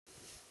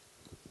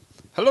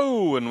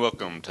Hello and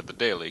welcome to the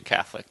Daily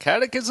Catholic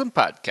Catechism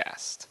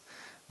Podcast.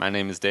 My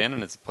name is Dan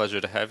and it's a pleasure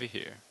to have you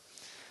here.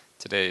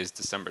 Today is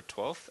December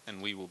 12th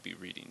and we will be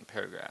reading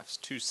paragraphs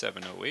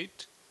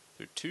 2708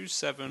 through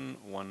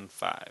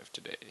 2715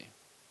 today.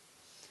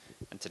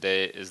 And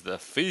today is the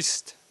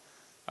feast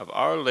of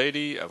Our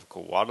Lady of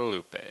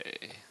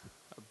Guadalupe,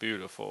 a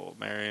beautiful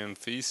Marian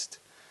feast,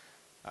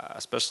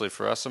 especially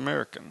for us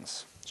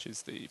Americans.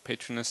 She's the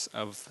patroness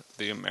of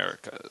the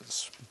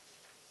Americas.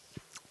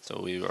 So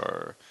we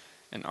are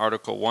in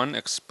Article 1,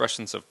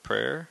 Expressions of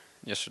Prayer.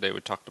 Yesterday we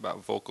talked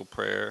about vocal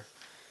prayer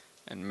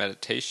and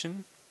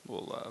meditation.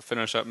 We'll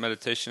finish up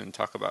meditation and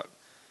talk about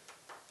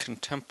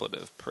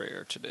contemplative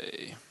prayer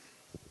today.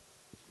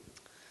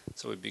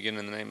 So we begin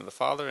in the name of the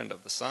Father, and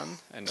of the Son,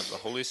 and of the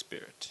Holy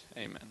Spirit.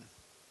 Amen.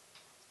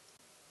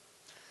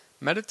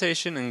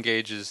 Meditation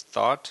engages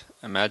thought,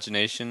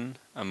 imagination,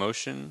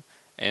 emotion,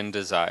 and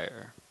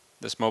desire.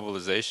 This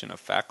mobilization of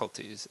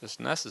faculties is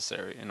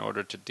necessary in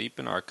order to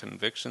deepen our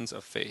convictions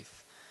of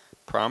faith,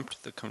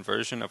 prompt the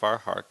conversion of our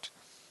heart,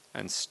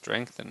 and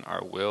strengthen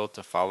our will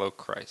to follow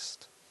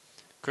Christ.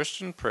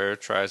 Christian prayer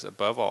tries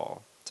above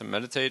all to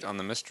meditate on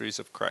the mysteries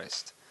of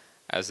Christ,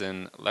 as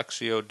in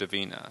Lectio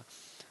Divina,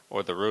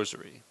 or the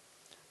Rosary.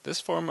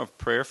 This form of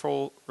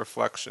prayerful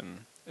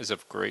reflection is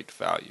of great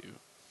value,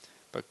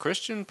 but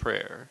Christian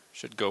prayer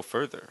should go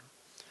further,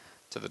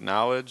 to the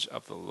knowledge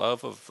of the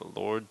love of the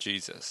Lord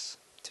Jesus,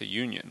 to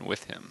union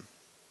with Him.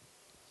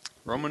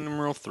 Roman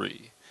numeral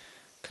 3,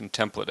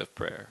 Contemplative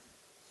Prayer.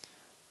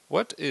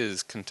 What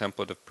is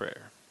contemplative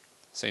prayer?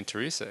 St.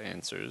 Teresa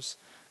answers,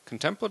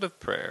 contemplative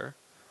prayer,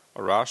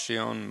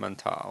 oration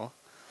mental,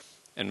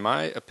 in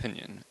my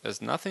opinion,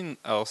 is nothing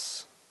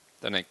else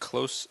than a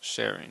close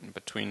sharing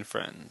between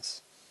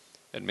friends.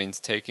 It means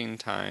taking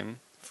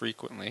time,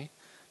 frequently,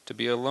 to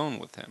be alone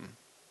with Him,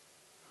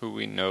 who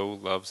we know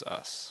loves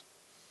us.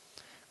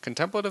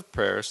 Contemplative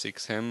prayer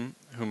seeks Him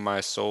whom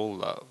my soul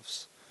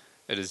loves.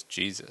 It is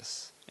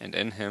Jesus, and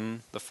in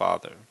Him the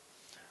Father.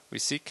 We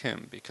seek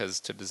Him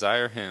because to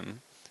desire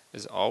Him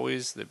is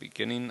always the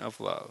beginning of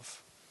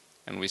love,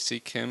 and we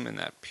seek Him in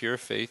that pure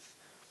faith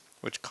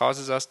which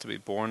causes us to be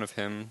born of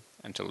Him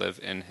and to live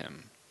in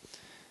Him.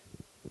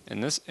 In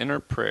this inner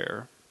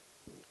prayer,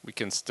 we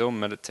can still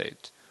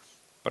meditate,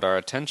 but our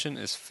attention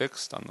is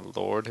fixed on the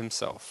Lord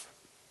Himself.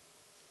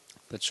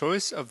 The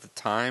choice of the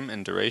time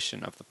and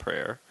duration of the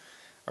prayer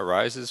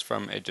arises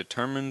from a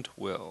determined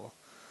will,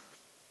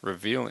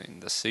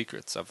 revealing the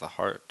secrets of the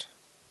heart.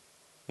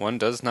 One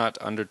does not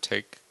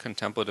undertake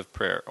contemplative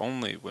prayer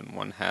only when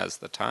one has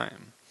the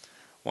time.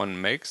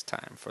 One makes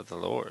time for the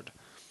Lord,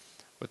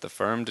 with the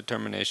firm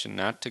determination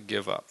not to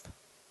give up,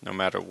 no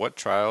matter what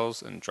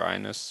trials and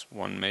dryness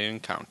one may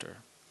encounter.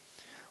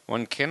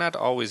 One cannot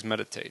always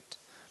meditate,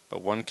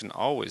 but one can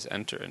always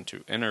enter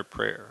into inner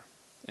prayer,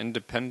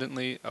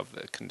 independently of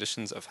the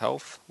conditions of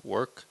health,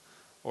 work,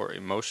 or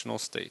emotional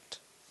state.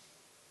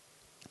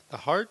 The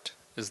heart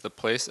is the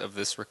place of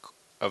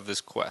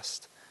this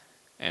quest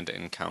and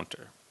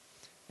encounter,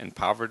 in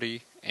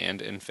poverty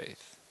and in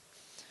faith.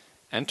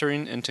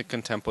 Entering into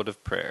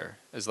contemplative prayer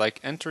is like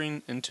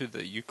entering into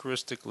the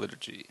Eucharistic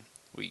liturgy.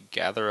 We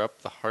gather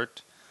up the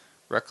heart,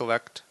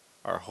 recollect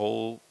our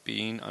whole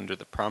being under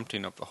the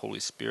prompting of the Holy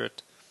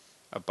Spirit,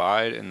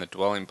 abide in the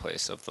dwelling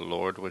place of the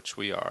Lord which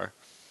we are,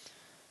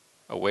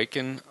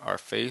 awaken our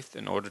faith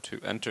in order to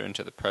enter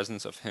into the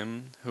presence of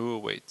Him who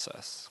awaits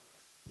us.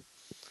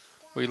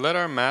 We let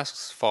our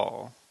masks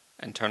fall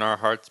and turn our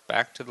hearts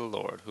back to the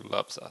Lord who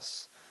loves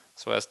us,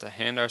 so as to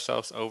hand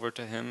ourselves over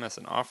to Him as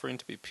an offering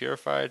to be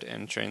purified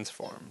and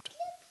transformed.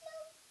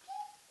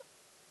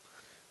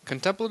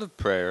 Contemplative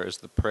prayer is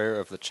the prayer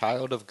of the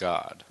child of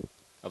God,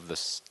 of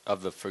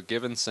the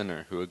forgiven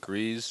sinner who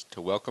agrees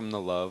to welcome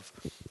the love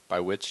by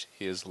which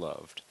he is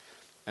loved,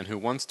 and who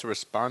wants to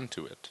respond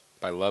to it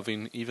by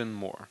loving even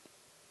more.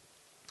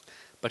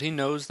 But he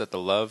knows that the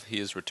love he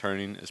is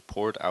returning is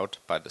poured out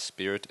by the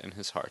Spirit in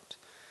his heart,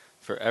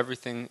 for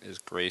everything is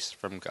grace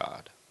from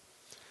God.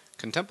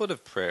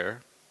 Contemplative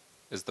prayer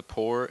is the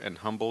poor and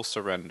humble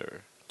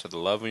surrender to the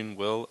loving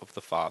will of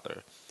the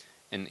Father,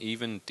 in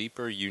even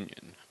deeper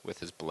union with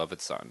His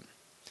beloved Son.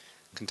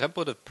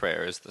 Contemplative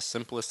prayer is the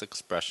simplest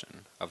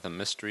expression of the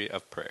mystery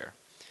of prayer.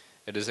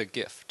 It is a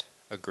gift,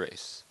 a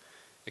grace.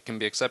 It can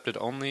be accepted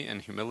only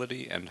in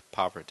humility and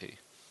poverty.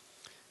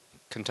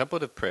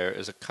 Contemplative prayer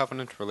is a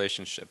covenant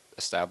relationship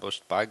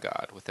established by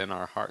God within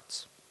our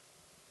hearts.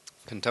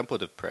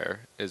 Contemplative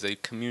prayer is a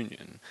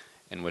communion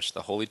in which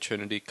the Holy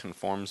Trinity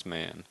conforms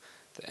man,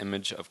 the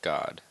image of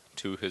God,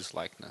 to His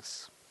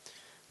likeness.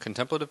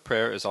 Contemplative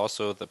prayer is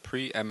also the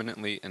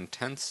preeminently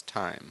intense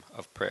time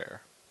of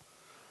prayer.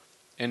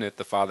 In it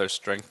the Father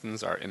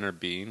strengthens our inner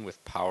being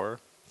with power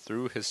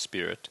through His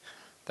Spirit,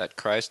 that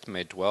Christ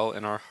may dwell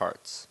in our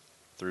hearts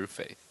through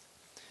faith,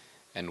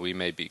 and we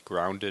may be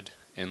grounded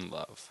in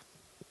love.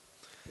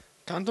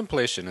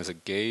 Contemplation is a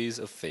gaze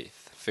of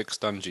faith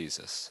fixed on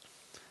Jesus.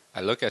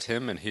 I look at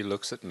Him and He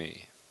looks at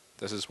me.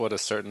 This is what a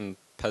certain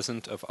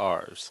peasant of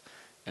ours,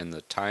 in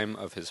the time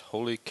of his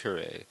holy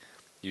cure,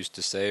 used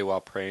to say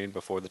while praying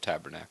before the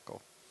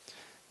tabernacle.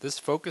 This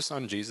focus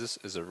on Jesus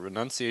is a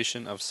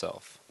renunciation of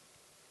self.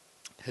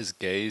 His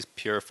gaze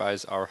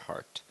purifies our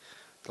heart.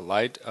 The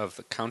light of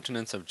the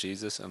countenance of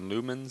Jesus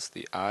illumines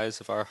the eyes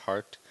of our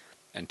heart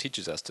and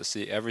teaches us to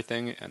see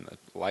everything in the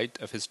light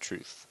of his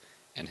truth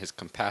and his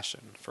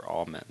compassion for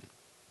all men.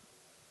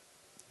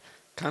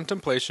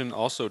 Contemplation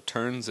also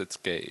turns its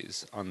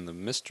gaze on the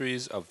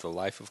mysteries of the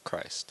life of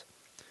Christ.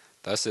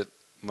 Thus it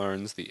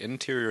learns the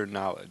interior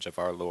knowledge of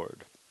our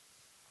Lord,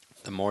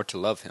 the more to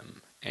love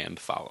him and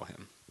follow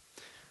him.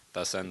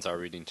 Thus ends our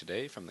reading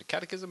today from the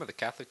Catechism of the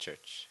Catholic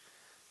Church.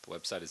 The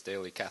website is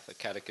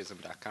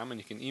dailycatholicatechism.com, and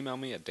you can email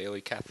me at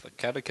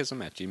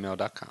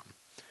dailycatholicatechism@gmail.com.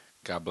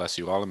 God bless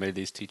you all, and may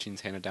these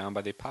teachings handed down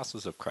by the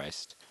apostles of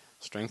Christ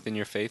strengthen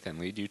your faith and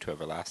lead you to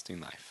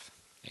everlasting life.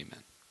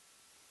 Amen.